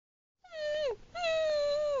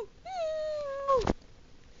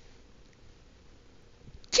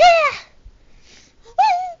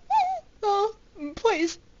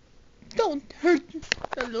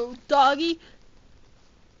doggy.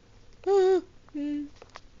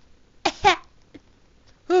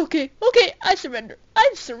 Okay, I surrender.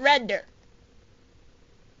 I surrender.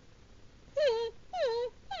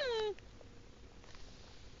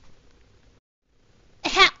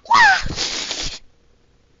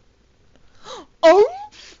 Oh!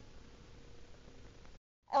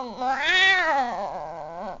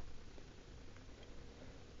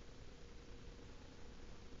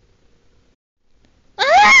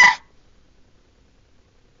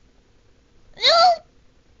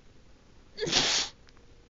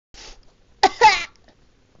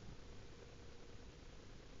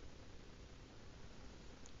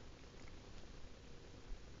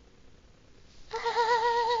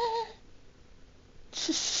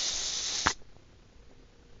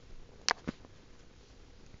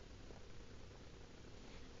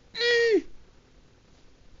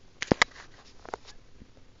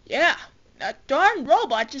 Yeah, that darn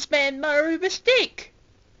robot just made a mistake.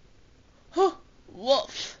 Huh,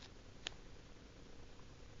 woof.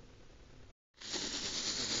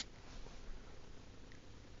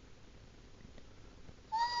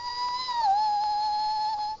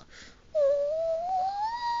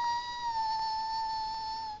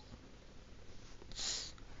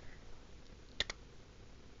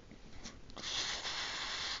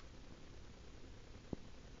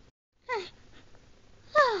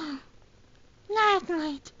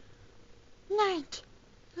 Night. Night.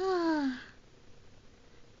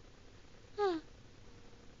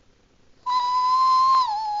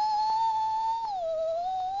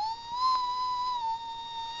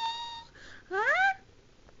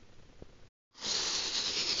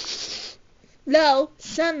 Low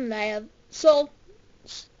sun level.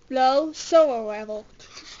 Low solar level.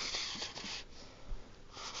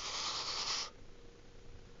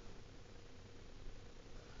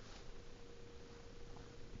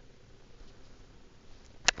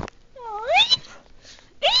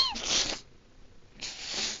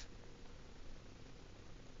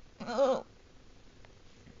 Oh.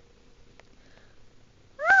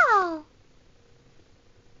 Oh.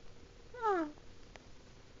 Oh.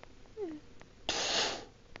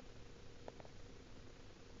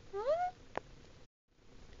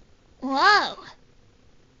 Wow.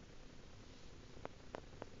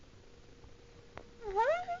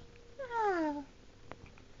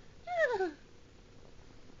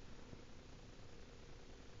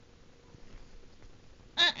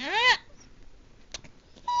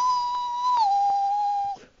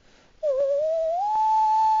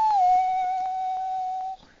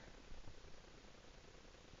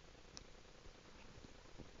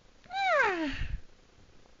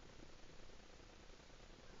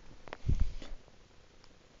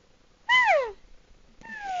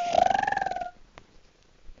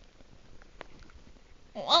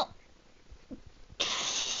 Well,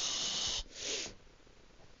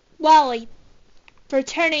 Wal.e,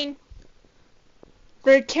 return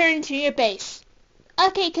to your base.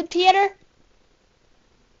 Okay, computer.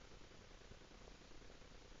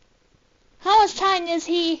 How much time is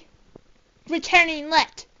he returning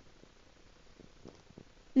left?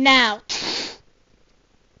 Now.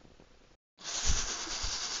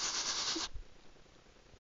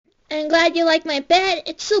 I'm glad you like my bed.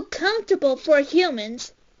 It's so comfortable for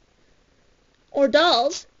humans. Or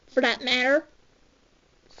dolls, for that matter.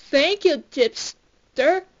 Thank you,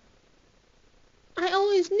 Tipster. I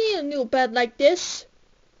always need a new bed like this.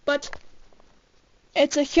 But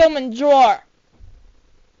it's a human drawer.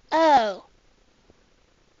 Oh.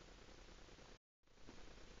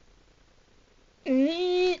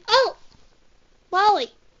 Oh!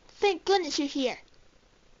 Wal.e, thank goodness you're here.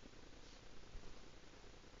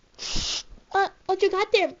 What you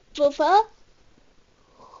got there, Buffa?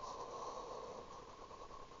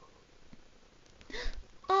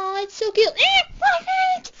 Oh, it's so cute.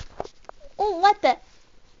 Oh, what the?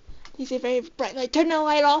 He's a very bright light. Turn the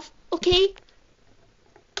light off, okay?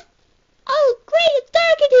 Oh, great, it's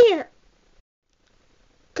dark in here.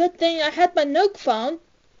 Good thing I had my nuke phone.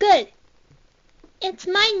 Good. It's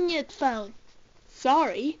my nuke phone.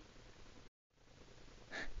 Sorry.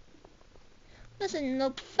 Listen,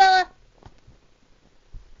 little fella.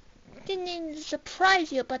 Didn't mean to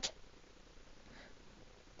surprise you, but...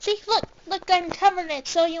 See, look, I'm covering it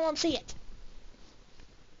so you won't see it.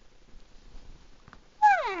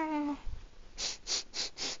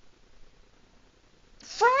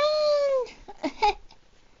 Friend!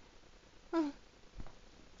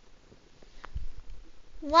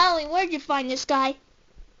 Wal.e, where'd you find this guy?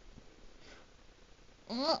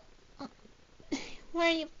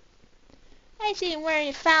 I see where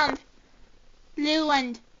you found Lou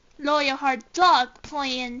and Loyal Hard Dog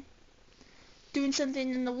playing doing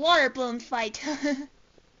something in the water balloon fight.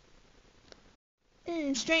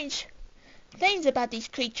 Strange things about these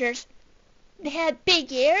creatures. They had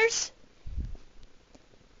big ears.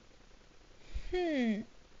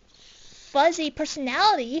 Fuzzy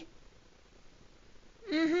personality.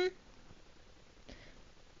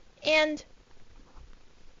 And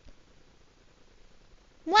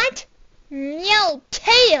what? No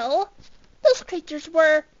tail? Those creatures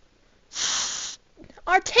are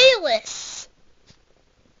tailless.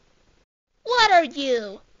 What are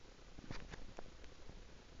you?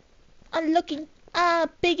 Unlooking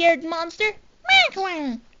big-eared monster?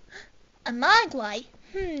 A Mogwai?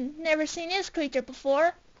 Never seen this creature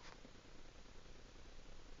before.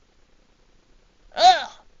 Ugh!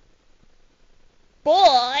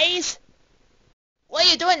 Boys! What are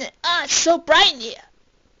you doing? It's so bright in here.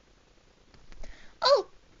 Oh,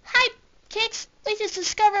 hi, kids. We just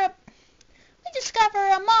discovered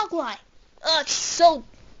a Mogwai. It's so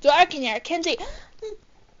dark in here. I can't see.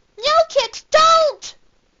 No, kids, don't!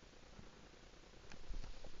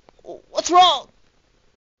 What's wrong?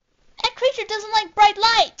 That creature doesn't like bright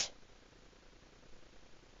light.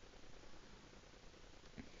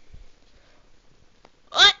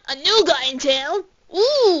 What? A new guy in town?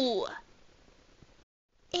 Ooh!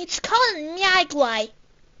 It's called a Mogwai.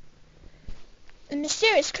 A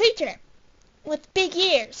mysterious creature with big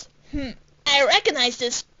ears. I recognize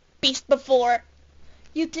this beast before.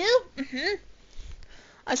 You do?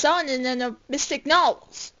 I saw it in the mystic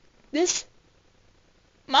novels. This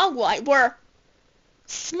Mogwai were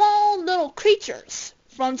small little creatures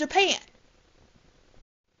from Japan.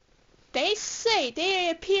 They say they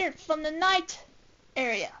appeared from the night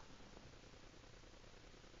area.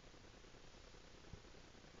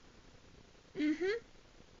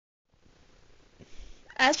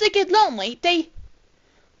 As they get lonely, they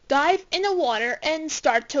dive in the water and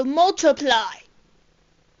start to multiply.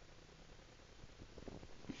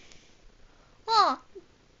 Oh,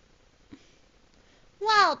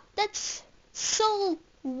 wow, that's so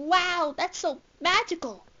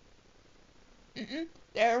magical.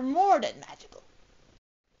 They're more than magical.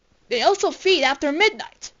 They also feed after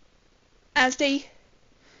midnight. As they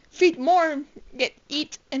feed more,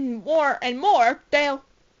 eat and more, they'll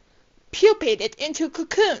pupate it into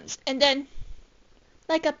cocoons, and then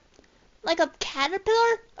like a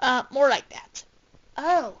caterpillar, more like that.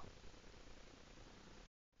 Oh.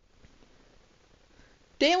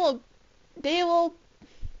 They will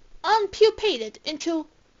unpupate it into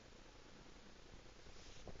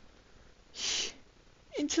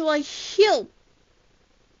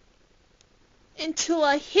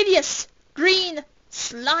a hideous green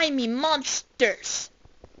slimy monsters.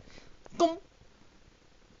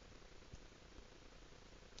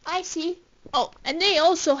 I see. Oh, and they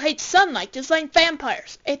also hate sunlight, just like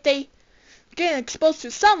vampires. If they get exposed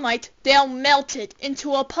to sunlight, they'll melt it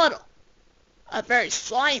into a puddle. A very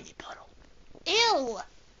slimy puddle. Ew!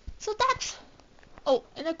 So that's... Oh,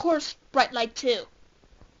 and of course, bright light too.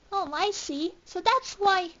 Oh, I see. So that's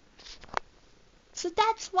why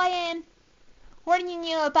I'm warning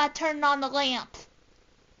you about turning on the lamp.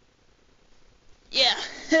 Yeah.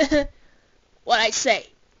 What I say.